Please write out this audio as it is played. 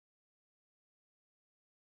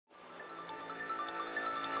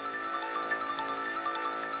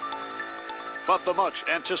But the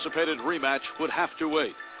much-anticipated rematch would have to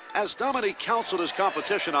wait. As Dominique counseled his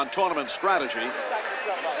competition on tournament strategy,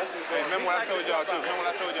 hey, remember what I told y'all too.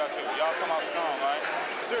 Y'all come out strong, all right?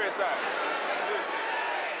 Serious side.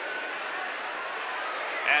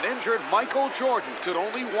 an injured Michael Jordan could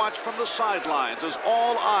only watch from the sidelines as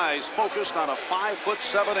all eyes focused on a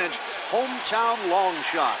 5'7" hometown long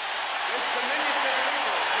shot. This diminutive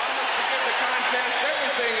Eagle promised to give the contest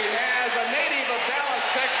everything he has. A native of Dallas,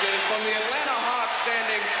 Texas, from the Atlanta Hawks,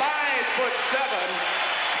 standing 5'7",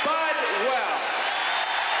 Spud well.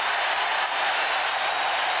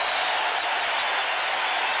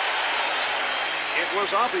 It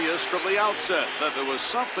was obvious from the outset that there was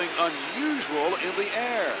something unusual in the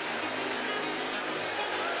air.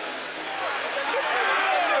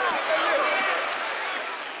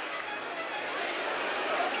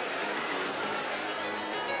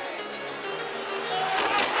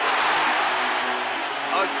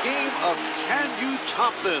 A game of can you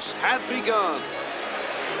top this had begun.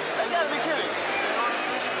 You gotta be kidding.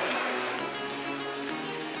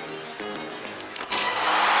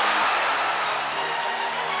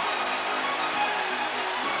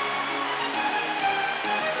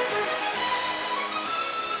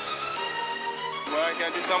 Well, I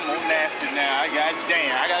gotta do something more nasty now. I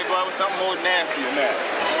gotta go out with something more nasty than that.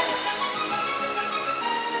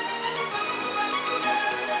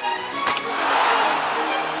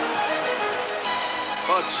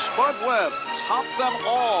 But Spud Webb topped them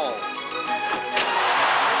all.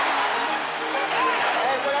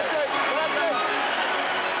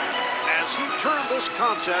 As he turned this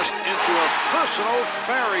contest into a personal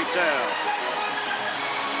fairy tale.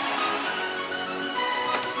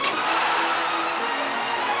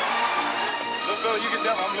 Look, Bill, you can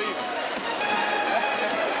tell I'm leaving.